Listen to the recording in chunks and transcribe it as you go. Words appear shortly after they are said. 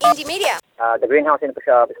Indie Media. The greenhouse in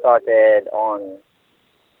Pushab started on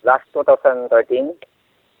last 2013,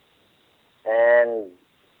 and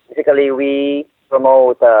basically we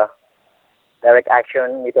promote direct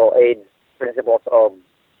action, mutual aid, principles of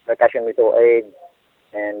direct action, mutual aid,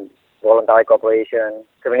 and voluntary cooperation,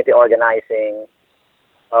 community organizing.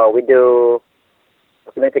 We do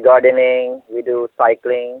community gardening, we do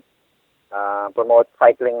cycling, promote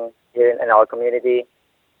cycling here in our community.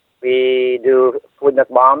 We do food not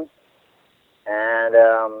bombs and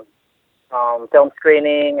film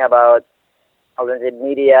screening about alternative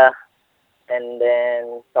media, and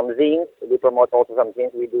then some zines. We promote also some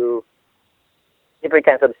zines. We do different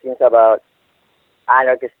kinds of zines about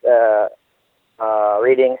anarchist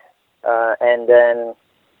readings, and then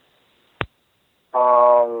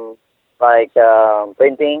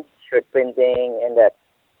printing, shirt printing, and that.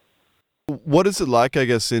 What is it like, I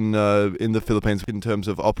guess, in the Philippines in terms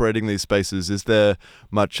of operating these spaces? Is there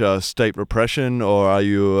much state repression, or are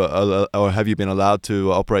you or have you been allowed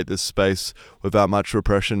to operate this space without much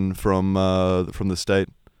repression from the state?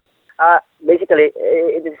 Basically,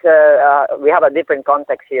 it is we have a different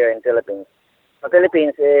context here in Philippines. The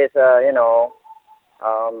Philippines is if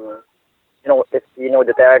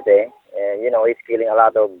Duterte, he's killing a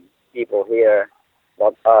lot of people here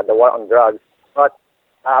about the war on drugs, but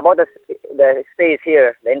about the space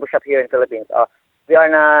here, the info shop here in Philippines, we are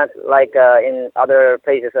not like in other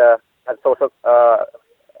places not so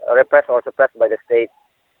repressed or suppressed by the state,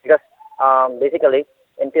 because basically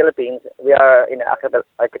in Philippines we are in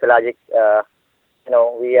archipelagic,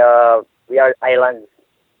 we are islands,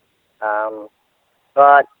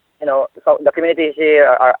 but so the communities here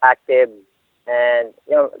are active, and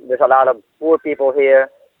there's a lot of poor people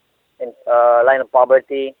here in line of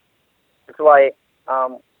poverty. That's why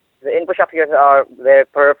the info shop here are very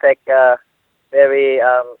perfect, very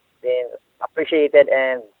being appreciated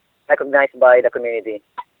and recognized by the community.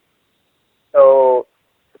 So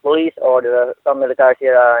the police or some militaries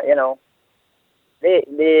here, they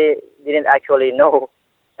didn't actually know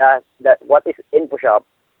that what is info shop,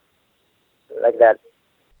 like that.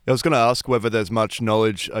 I was going to ask whether there's much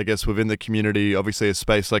knowledge, I guess, within the community. Obviously, a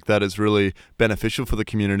space like that is really beneficial for the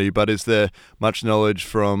community, but is there much knowledge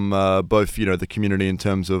from both, the community in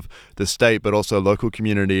terms of the state, but also local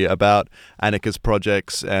community about anarchist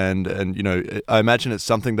projects? And I imagine it's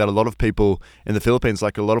something that a lot of people in the Philippines,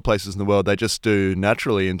 like a lot of places in the world, they just do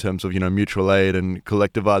naturally in terms of, mutual aid and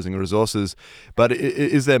collectivizing resources. But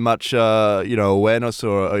is there much, awareness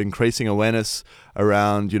or increasing awareness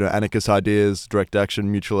around, anarchist ideas, direct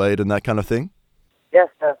action, mutual aid, and that kind of thing? Yes,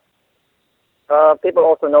 people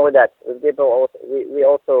also know that. We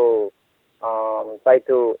also try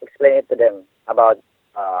to explain it to them about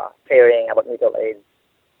caring, about mutual aid,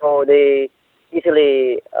 so they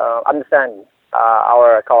easily understand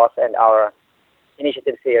our cause and our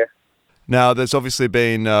initiatives here. Now, there's obviously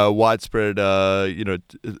been widespread,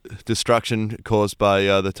 destruction caused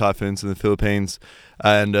by the typhoons in the Philippines,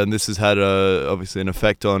 and this has had obviously an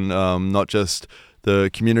effect on not just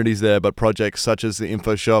the communities there, but projects such as the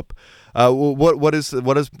Info Shop. What has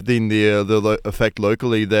been the effect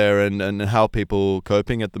locally there, and how are people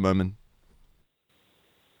coping at the moment?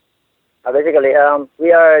 Basically,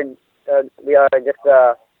 we are just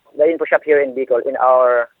the Info Shop here in Bicol, in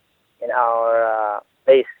our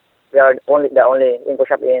base. We are the only info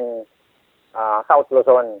shop in South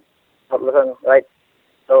Luzon, right?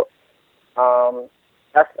 So,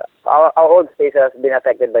 that's our old space has been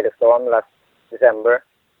affected by the storm last December,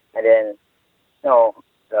 and then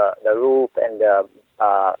the roof and the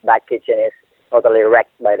back kitchen is totally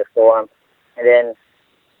wrecked by the storm, and then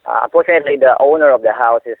unfortunately the owner of the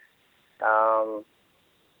house is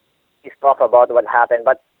tough about what happened,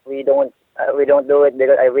 but we don't do it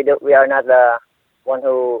because we are not the one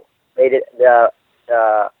who made it the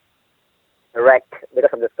wreck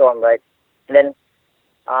because of the storm, right? And then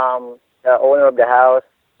the owner of the house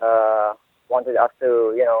wanted us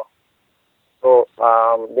to,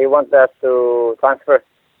 they want us to transfer,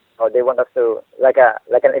 or they want us to like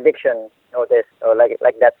an eviction notice, or like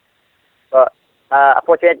that. But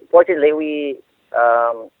fortunately, we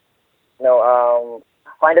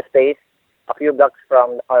find a space a few blocks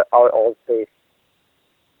from our old space.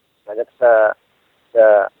 That's the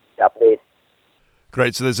update.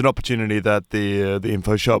 Great. So there's an opportunity that the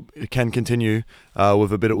info shop can continue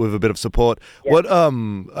with a bit of support. Yeah. What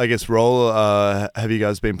I guess role have you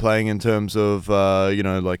guys been playing in terms of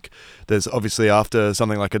like there's obviously after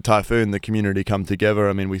something like a typhoon the community come together.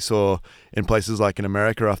 I mean we saw in places like in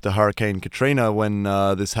America after Hurricane Katrina when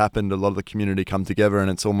this happened a lot of the community come together, and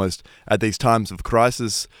it's almost at these times of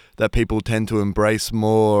crisis that people tend to embrace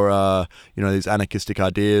more these anarchistic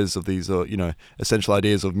ideas of these essential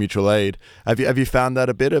ideas of mutual aid. Have you found that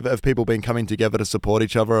a bit of people been coming together to support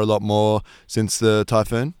each other a lot more since the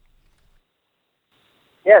typhoon?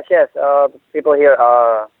 Yes, yes. People here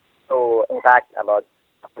are so impacted about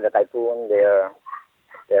the typhoon. They're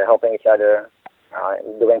helping each other,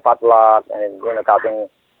 doing potluck and cutting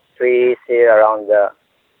trees here around the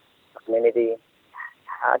community.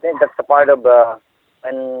 I think that's a part of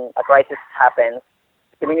when a crisis happens,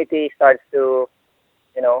 the community starts to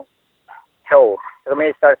you know show. The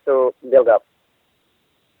community starts to build up.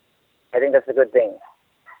 I think that's a good thing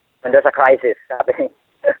when there's a crisis happening.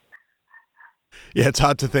 Yeah, it's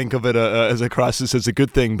hard to think of it as a crisis as a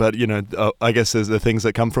good thing, but I guess there's the things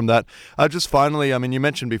that come from that. Just finally, I mean, you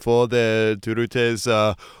mentioned before the Duterte's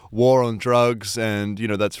war on drugs, and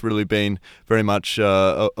that's really been very much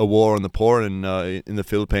a war on the poor in the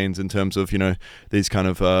Philippines in terms of these kind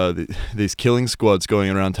of these killing squads going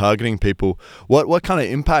around targeting people. What kind of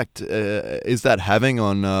impact is that having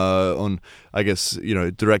on I guess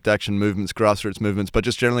direct action movements, grassroots movements, but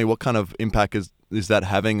just generally, what kind of impact is that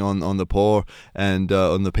having on the poor and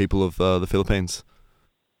on the people of the Philippines?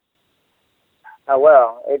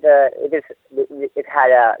 Well, it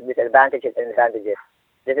had disadvantages and advantages.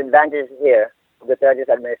 Disadvantages here of the Duterte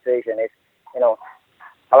administration is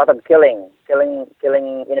a lot of killing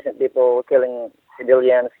innocent people, killing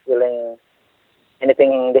civilians, killing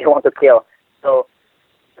anything they want to kill. So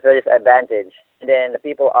there is advantage. And then the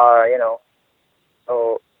people are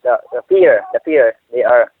so the fear they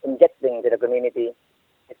are injecting to the community.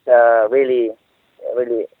 It's really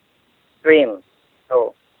extreme.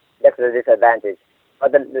 So that's the disadvantage.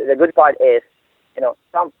 But the good part is,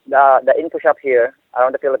 the info shop here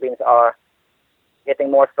around the Philippines are getting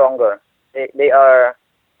more stronger. They are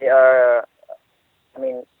I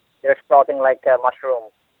mean they're sprouting like a mushroom,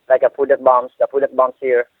 like a food bombs. The food bombs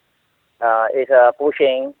here is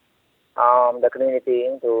pushing the community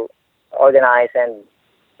to organize and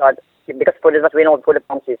start, because we know food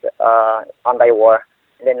bombs is anti-war,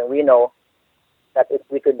 and then we know that if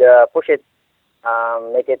we could push it,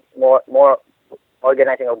 make it more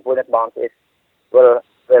organizing of bullet bombs is will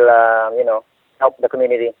help the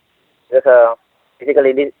community. Because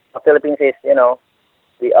basically the Philippines is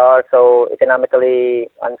we are so economically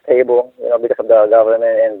unstable because of the government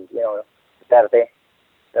and Duterte.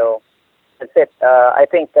 So that's it. I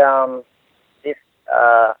think this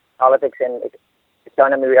politics and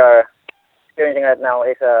economy we are experiencing right now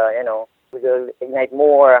is we will ignite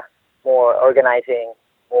more organizing,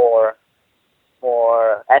 more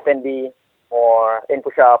F&B, more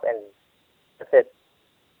info shop, and that's it.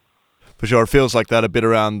 For sure, it feels like that a bit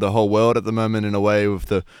around the whole world at the moment in a way, with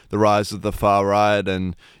the rise of the far right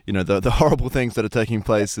and the horrible things that are taking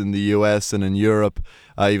place in the US and in Europe.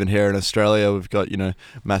 Even here in Australia, we've got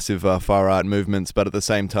massive far right movements, but at the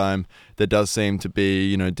same time, there does seem to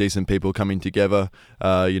be decent people coming together.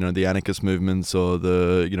 The anarchist movements or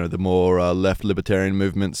the more left libertarian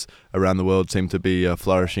movements around the world seem to be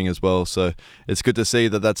flourishing as well. So it's good to see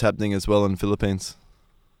that that's happening as well in the Philippines.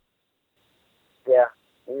 Yeah,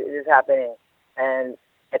 it is happening, and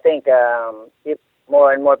I think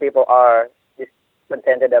more and more people are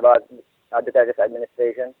discontented about Duterte's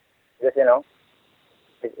administration because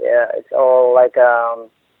it's all like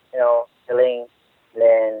killing,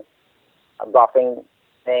 then bluffing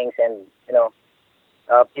things, and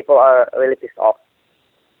people are really pissed off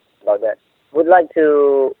about that. Would like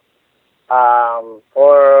to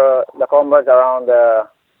for the comrades around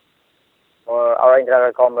or our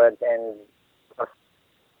international comrades and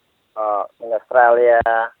in Australia,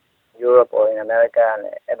 Europe, or in America and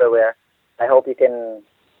everywhere. I hope you can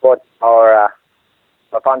support our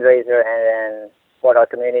fundraiser and support our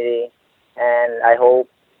community. And I hope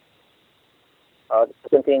to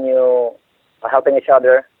continue helping each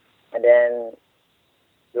other, and then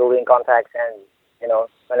building contacts and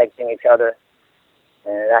connecting each other.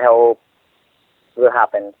 And I hope it will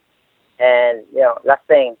happen. And last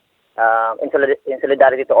thing, in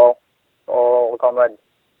solidarity to all comrades.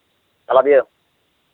 I love you.